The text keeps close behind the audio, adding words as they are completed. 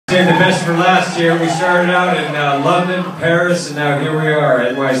Saved the best for last year. We started out in London, Paris, and now here we are,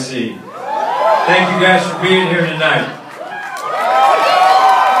 NYC. Thank you guys for being here tonight.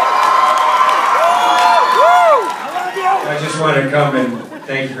 I just want to come and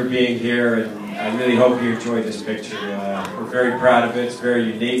thank you for being here, and I really hope you enjoyed this picture. We're very proud of it. It's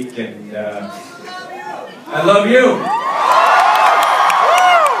very unique, and I love you.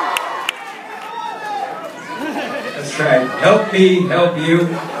 That's right. Help me, help you.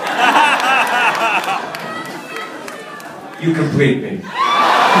 You complete me.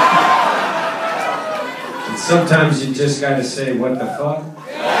 And sometimes you just gotta say, what the fuck?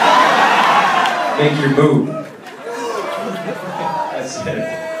 Make your move. That's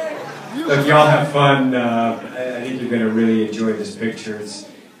it. Look, y'all have fun. I think you're gonna really enjoy this picture. It's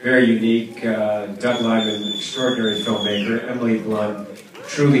very unique. Doug Liman, extraordinary filmmaker. Emily Blunt,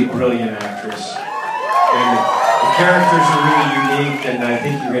 truly brilliant actress. And the characters are really unique, and I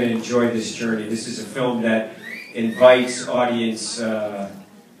think you're going to enjoy this journey. This is a film that invites audience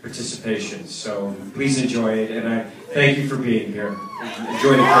participation, so please enjoy it, and I thank you for being here.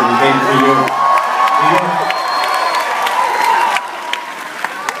 Enjoy the film. We made it for you.